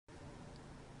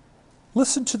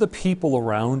Listen to the people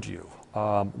around you.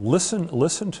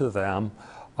 Listen to them.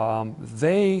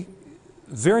 They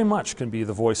very much can be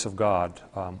the voice of God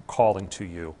calling to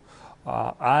you.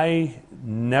 I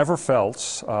never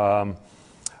felt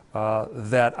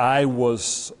that I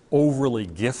was overly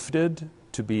gifted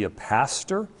to be a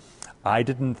pastor. I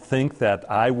didn't think that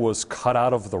I was cut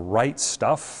out of the right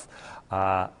stuff.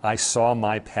 I saw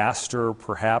my pastor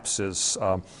perhaps as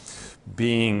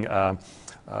being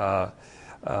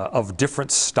of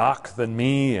different stock than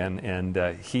me, and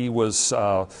he was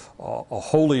a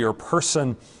holier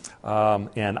person,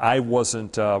 and I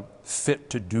wasn't fit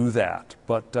to do that.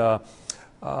 But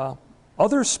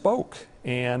others spoke,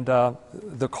 and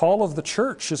the call of the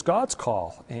church is God's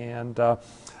call, and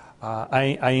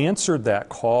I answered that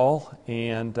call,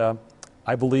 and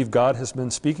I believe God has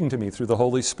been speaking to me through the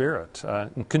Holy Spirit,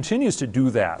 and continues to do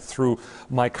that through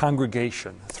my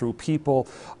congregation, through people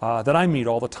that I meet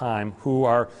all the time who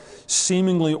are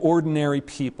seemingly ordinary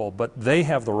people, but they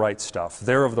have the right stuff.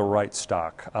 They're of the right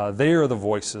stock. They are the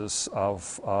voices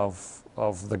of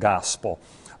the gospel,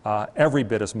 every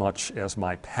bit as much as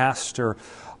my pastor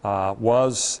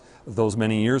was those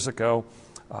many years ago.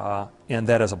 And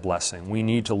that is a blessing. We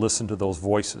need to listen to those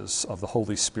voices of the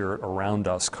Holy Spirit around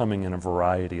us, coming in a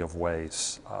variety of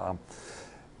ways.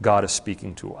 God is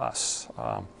speaking to us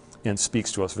and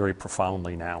speaks to us very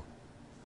profoundly now.